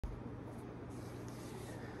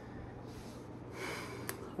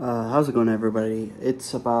How's it going, everybody?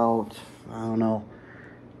 It's about, I don't know,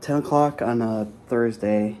 10 o'clock on a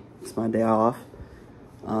Thursday. It's my day off.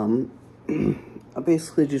 I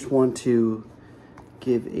basically just want to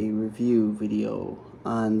give a review video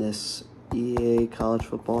on this EA College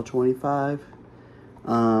Football 25.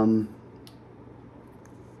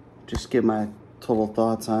 Just give my total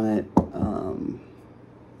thoughts on it.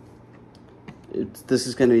 This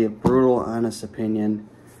is going to be a brutal, honest opinion.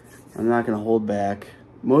 I'm not going to hold back.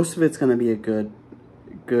 Most of it's going to be a good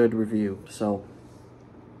review. So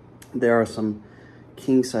there are some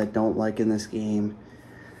kinks I don't like in this game,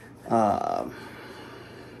 but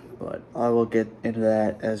I will get into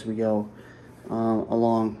that as we go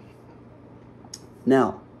along.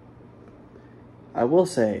 Now, I will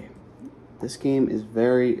say this game is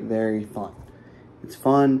very, very fun. It's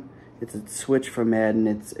fun. It's a switch from Madden.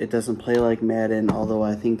 It doesn't play like Madden, although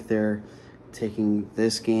I think they're taking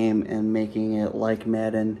this game and making it like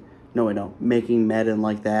Madden. No, I don't. Making Madden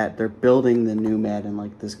like that. They're building the new Madden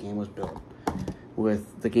like this game was built.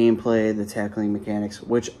 With the gameplay, the tackling mechanics,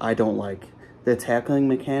 which I don't like. The tackling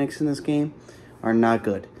mechanics in this game are not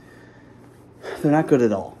good. They're not good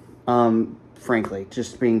at all. Frankly,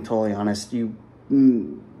 just being totally honest. You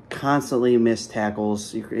constantly miss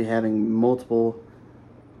tackles. You're having multiple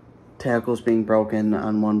tackles being broken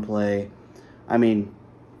on one play. I mean,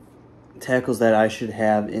 tackles that I should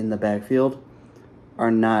have in the backfield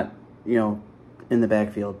are not, in the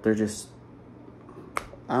backfield. They're just,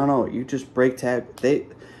 I don't know, you just break the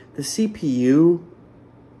CPU,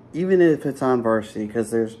 even if it's on varsity,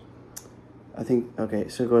 because there's, I think, okay,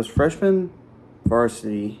 so it goes freshman,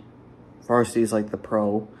 varsity is like the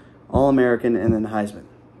pro, All-American, and then Heisman.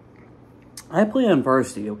 I play on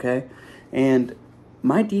varsity, okay, and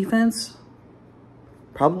my defense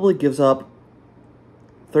probably gives up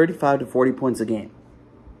 35 to 40 points a game,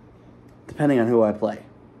 depending on who I play.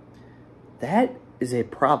 That is a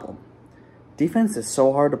problem. Defense is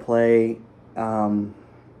so hard to play, even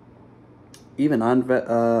on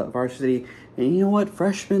varsity. And you know what?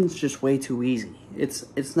 Freshman's just way too easy.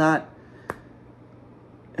 It's not.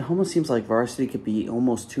 It almost seems like varsity could be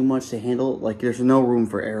almost too much to handle. Like, there's no room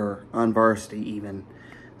for error on varsity even.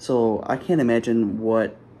 So I can't imagine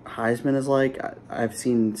what Heisman is like. I've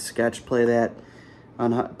seen Sketch play the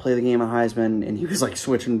game on Heisman, and he was like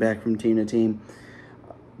switching back from team to team.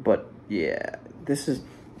 But yeah, this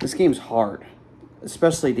game's hard,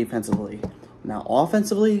 especially defensively. Now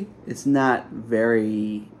offensively, it's not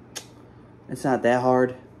that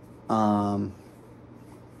hard. But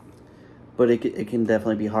it can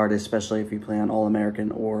definitely be hard, especially if you play on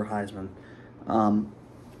All-American or Heisman.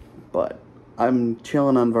 But I'm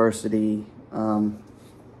chilling on varsity.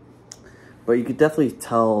 But you could definitely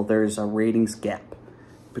tell there's a ratings gap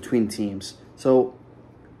between teams. So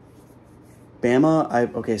Bama,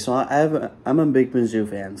 I'm a big Mizzou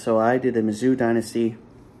fan. So I did a Mizzou dynasty.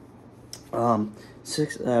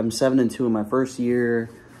 7-2 in my first year.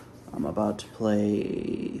 I'm about to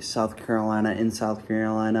play South Carolina in South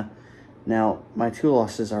Carolina. Now, my 2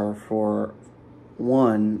 losses are for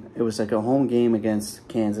one. It was like a home game against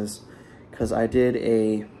Kansas, because I did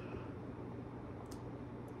you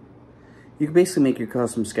can basically make your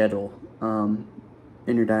custom schedule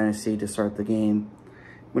in your dynasty to start the game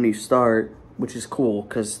when you start, which is cool,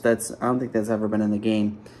 because I don't think that's ever been in the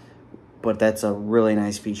game, but that's a really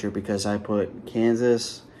nice feature, because I put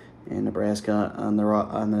Kansas and Nebraska on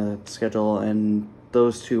the schedule, and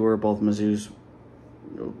those two were both Mizzou's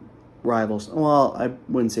rivals. Well, I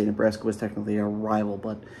wouldn't say Nebraska was technically a rival,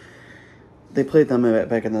 but they played them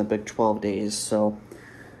back in the Big 12 days. So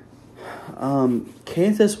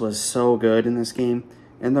Kansas was so good in this game,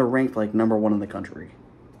 and they're ranked like #1 in the country.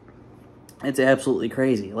 It's absolutely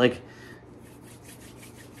crazy. Like,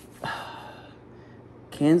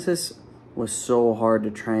 Kansas was so hard to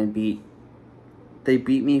try and beat. They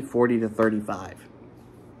beat me 40 to 35.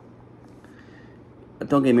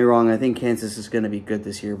 Don't get me wrong, I think Kansas is going to be good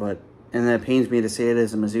this year, and that pains me to say it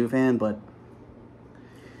as a Mizzou fan, but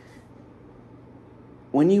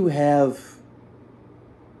when you have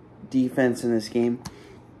defense in this game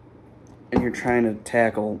and you're trying to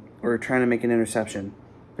tackle or trying to make an interception,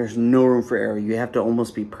 there's no room for error. You have to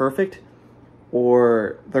almost be perfect,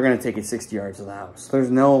 or they're going to take it 60 yards to the house. There's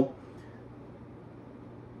no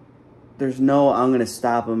I'm going to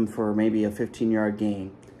stop them for maybe a 15-yard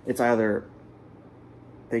gain. It's either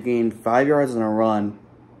they gain 5 yards in a run,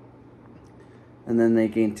 and then they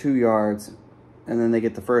gain 2 yards, and then they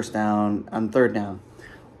get the first down on 3rd down.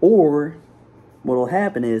 Or what will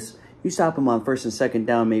happen is you stop them on 1st and 2nd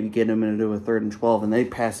down, maybe get them into a 3rd and 12, and they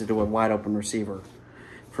pass it to a wide open receiver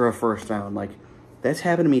for a 1st down. Like, That's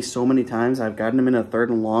happened to me so many times. I've gotten them in a 3rd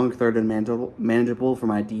and long, 3rd and manageable for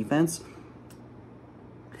my defense.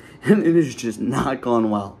 And it has just not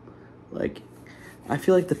gone well. Like, I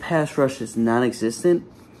feel like the pass rush is non-existent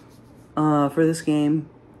for this game.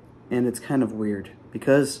 And it's kind of weird.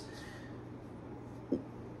 Because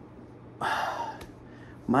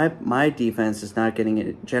my defense is not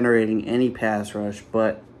generating any pass rush.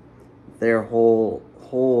 But their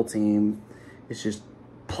whole team is just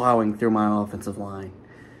plowing through my offensive line.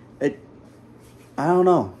 I don't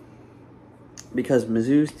know, because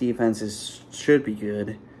Mizzou's defense should be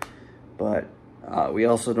good, but we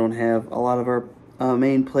also don't have a lot of our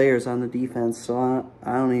main players on the defense, so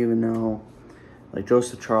I don't even know. Like,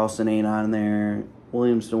 Joseph Charleston ain't on there,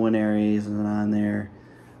 Williams Nwaneri isn't on there.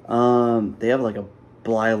 They have like a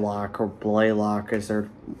Blaylock as their,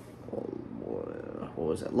 what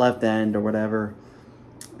was it, left end or whatever.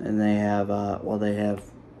 And they have,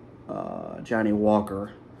 Johnny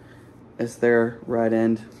Walker as their right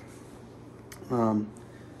end. But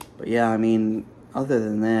yeah, I mean, other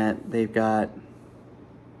than that, they don't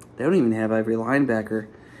even have every linebacker,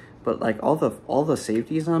 but like all the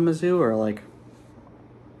safeties on Mizzou are like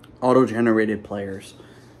auto-generated players.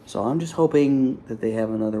 So I'm just hoping that they have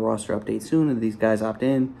another roster update soon and these guys opt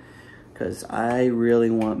in, because I really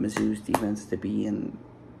want Mizzou's defense to be in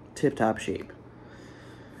tip-top shape.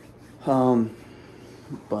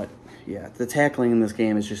 But yeah, the tackling in this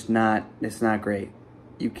game is just not great.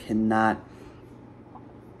 You cannot,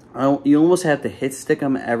 you almost have to hit stick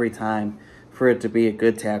them every time for it to be a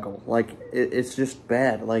good tackle. Like, it's just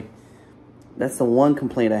bad. Like, that's the one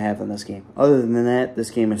complaint I have in this game. Other than that, this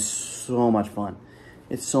game is so much fun.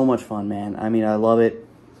 It's so much fun, man. I mean, I love it.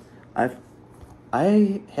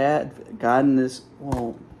 I had gotten this,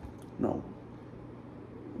 well, no,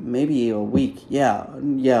 maybe a week. Yeah,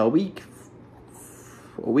 a week.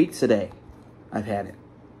 A week today, I've had it.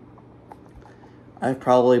 I've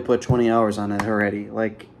probably put 20 hours on it already.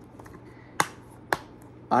 Like,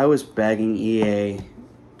 I was begging EA.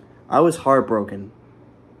 I was heartbroken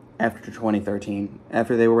after 2013,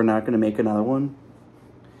 after they were not going to make another one.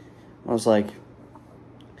 I was like,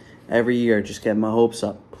 every year, just getting my hopes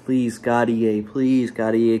up. Please, God, EA. Please,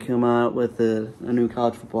 God, EA, come out with a new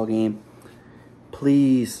college football game.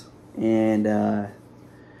 Please. And,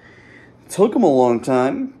 took them a long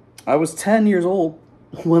time. I was 10 years old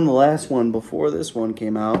when the last one before this one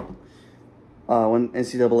came out. When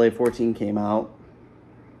NCAA 14 came out.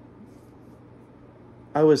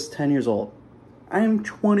 I was 10 years old. I am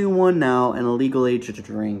 21 now and a legal age to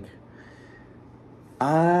drink.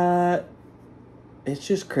 It's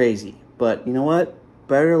just crazy. But you know what?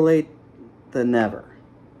 Better late than never.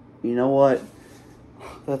 You know what?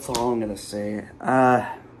 That's all I'm going to say.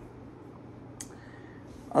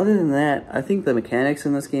 Other than that, I think the mechanics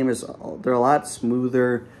in this game they're a lot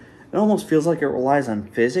smoother. It almost feels like it relies on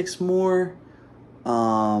physics more.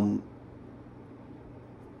 But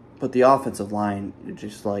the offensive line,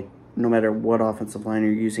 just like, no matter what offensive line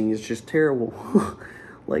you're using, is just terrible.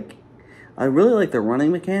 Like, I really like the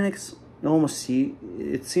running mechanics.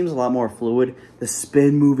 It seems a lot more fluid. The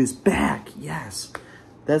spin move is back. Yes.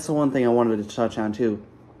 That's the one thing I wanted to touch on too.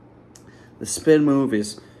 The spin move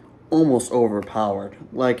is almost overpowered.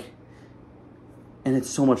 Like, and it's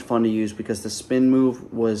so much fun to use because the spin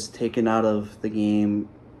move was taken out of the game,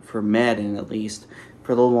 for Madden at least,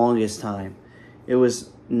 for the longest time. It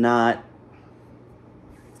was not,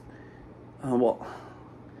 well,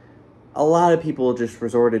 a lot of people just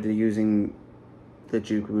resorted to using the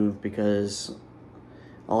juke move because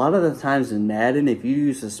a lot of the times in Madden, if you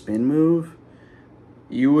use the spin move,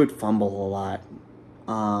 you would fumble a lot.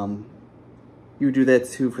 You would do that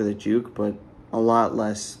too for the juke, but a lot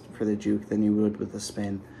less for the juke than you would with the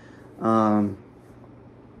spin. But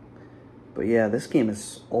yeah, this game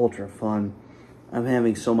is ultra fun. I'm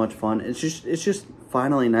having so much fun. It's just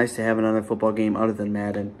finally nice to have another football game other than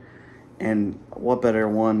Madden. And what better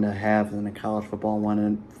one to have than a college football one,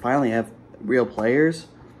 and finally have real players.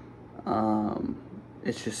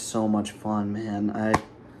 It's just so much fun, man.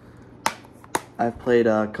 I've played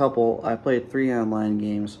I played 3 online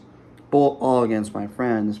games, all against my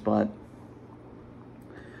friends, but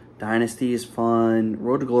Dynasty is fun.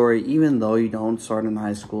 Road to Glory, even though you don't start in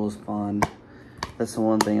high school, is fun. That's the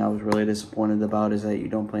one thing I was really disappointed about, is that you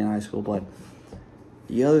don't play in high school. But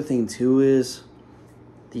the other thing too is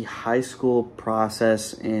the high school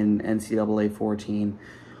process in NCAA 14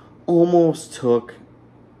 almost took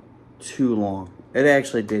too long. It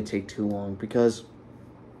actually did take too long, because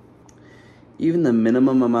even the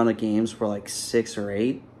minimum amount of games were like 6 or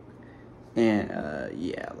 8. And,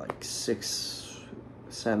 yeah, like 6,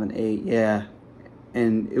 7, 8, yeah.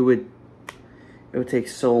 And it it would take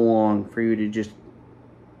so long for you to just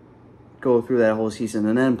go through that whole season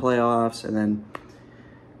and then playoffs and then,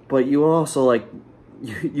 but you also like,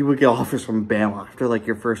 you would get offers from Bama after like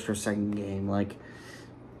your first or second game. Like,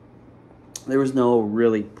 there was no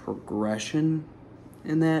really progression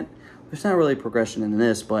in that. There's not really progression in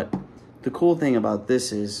this, but the cool thing about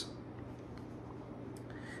this is,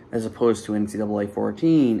 as opposed to NCAA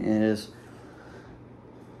 14, is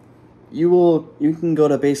you can go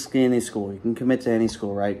to basically any school. You can commit to any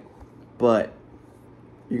school, right? But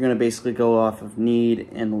you're going to basically go off of need,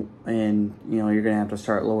 and you know, you're going to have to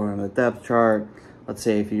start lower on the depth chart. Let's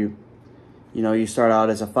say if you start out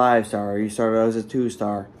as a 5-star, or you start out as a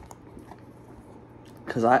 2-star.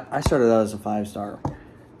 Because I started out as a 5-star,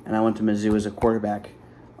 and I went to Mizzou as a quarterback.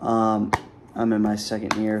 I'm in my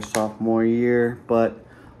second year, sophomore year, but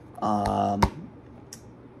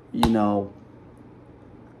you know,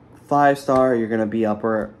 5-star, you're gonna be up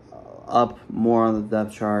more on the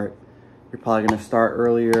depth chart. You're probably gonna start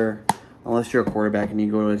earlier, unless you're a quarterback and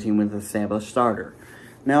you go to a team with an established starter.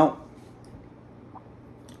 Now,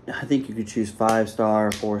 I think you could choose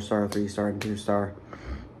 5-star, 4-star, 3-star, and 2-star.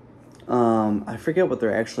 I forget what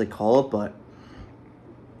they're actually called, but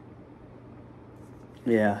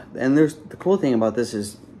yeah. And there's the cool thing about this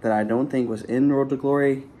is that I don't think was in Road to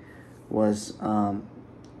Glory was the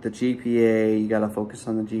GPA. You gotta focus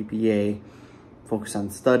on the GPA, focus on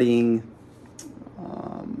studying,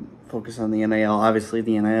 focus on the NIL. Obviously,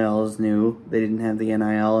 the NIL is new. They didn't have the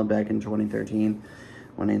NIL back in 2013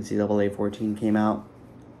 when NCAA 14 came out.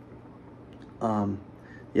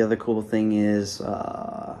 The other cool thing is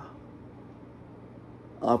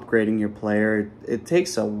upgrading your player. It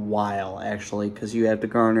takes a while, actually, because you have to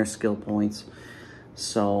garner skill points.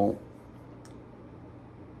 So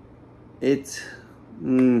it's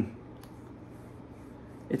a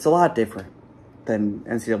lot different than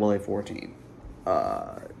NCAA 14.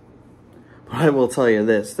 But I will tell you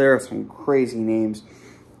this: there are some crazy names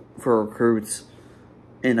for recruits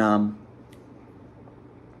in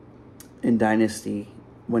Dynasty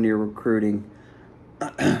when you're recruiting.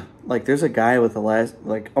 Like, there's a guy with the last,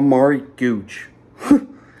 like, Amari Gooch.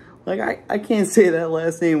 Like, I can't say that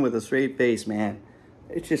last name with a straight face, man.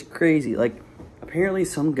 It's just crazy. Like, apparently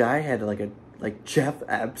some guy had, like Jeff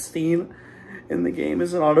Epstein in the game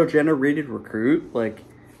as an auto-generated recruit. Like,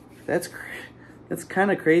 that's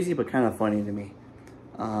kind of crazy, but kind of funny to me.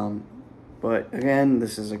 But, again,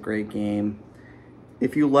 this is a great game.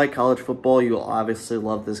 If you like college football, you'll obviously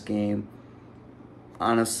love this game.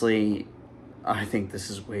 Honestly, I think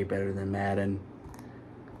this is way better than Madden.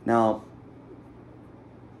 Now,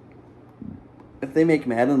 if they make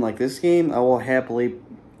Madden like this game, I will happily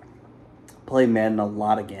play Madden a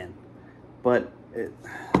lot again. But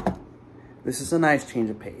this is a nice change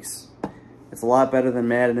of pace. It's a lot better than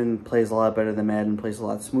Madden, plays a lot better than Madden, plays a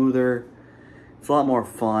lot smoother. It's a lot more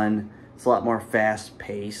fun. It's a lot more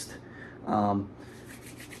fast-paced.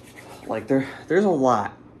 Like, there's a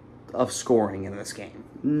lot of scoring in this game.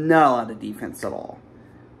 Not a lot of defense at all,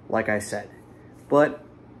 like I said. But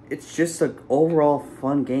it's just an overall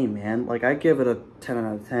fun game, man. Like, I give it a 10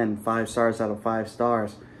 out of 10, 5 stars out of 5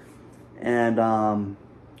 stars. And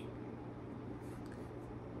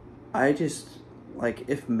I just, like,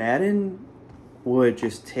 if Madden would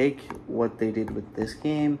just take what they did with this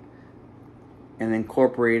game and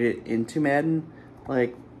incorporate it into Madden,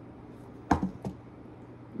 like,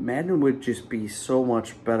 Madden would just be so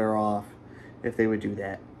much better off if they would do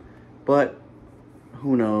that. But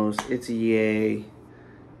who knows? It's EA.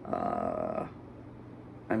 I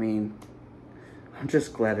mean, I'm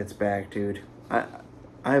just glad it's back, dude.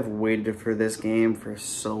 I've waited for this game for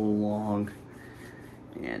so long,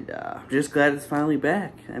 and I'm just glad it's finally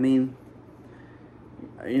back. I mean,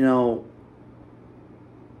 you know,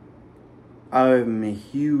 I'm a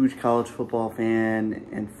huge college football fan,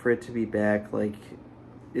 and for it to be back, like,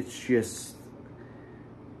 it's just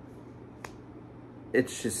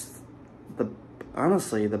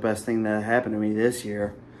honestly the best thing that happened to me this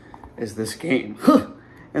year is this game.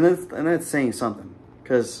 and that's saying something,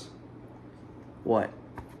 because what,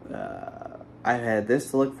 I've had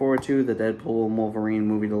this to look forward to, the Deadpool and Wolverine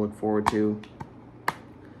movie to look forward to.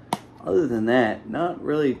 Other than that, not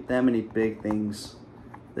really that many big things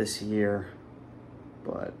this year,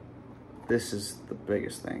 but this is the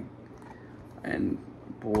biggest thing. And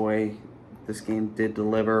boy, this game did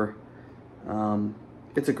deliver.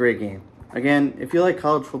 It's a great game. Again, if you like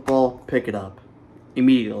college football, pick it up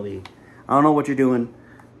immediately. I don't know what you're doing,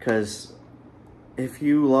 because if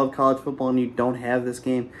you love college football and you don't have this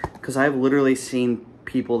game, because I've literally seen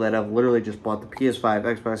people that have literally just bought the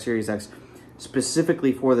PS5, Xbox Series X,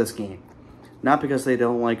 specifically for this game. Not because they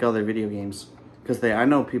don't like other video games, because I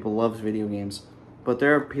know people love video games, but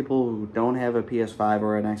there are people who don't have a PS5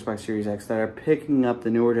 or an Xbox Series X that are picking up the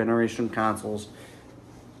newer generation consoles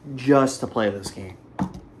just to play this game.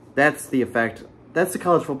 That's the effect. That's the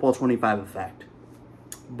College Football 25 effect.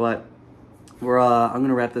 But I'm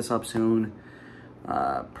gonna wrap this up soon.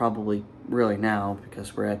 Probably really now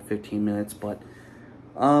because we're at 15 minutes. But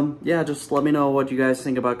yeah, just let me know what you guys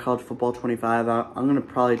think about College Football 25. I'm gonna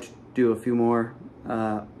probably do a few more.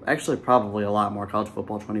 Actually, probably a lot more College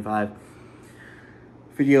Football 25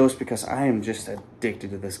 videos because I am just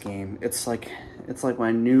addicted to this game. It's like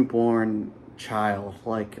my newborn child.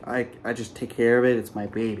 Like I just take care of it. It's my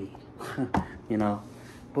baby. You know.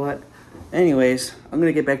 But anyways, I'm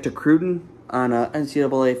gonna get back to Cruden on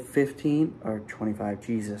NCAA 15 or 25.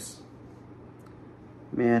 Jesus,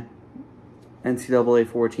 man, NCAA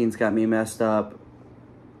 14's got me messed up.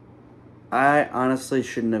 I honestly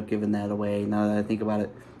shouldn't have given that away now that I think about it,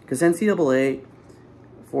 because NCAA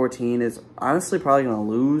 14 is honestly probably gonna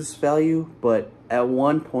lose value, but at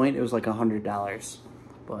one point it was like $100.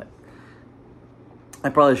 But I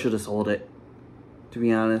probably should have sold it, to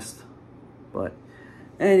be honest. But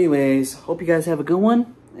anyways, hope you guys have a good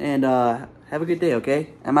one, and have a good day, okay?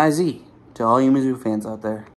 MIZ to all you Mizzou fans out there.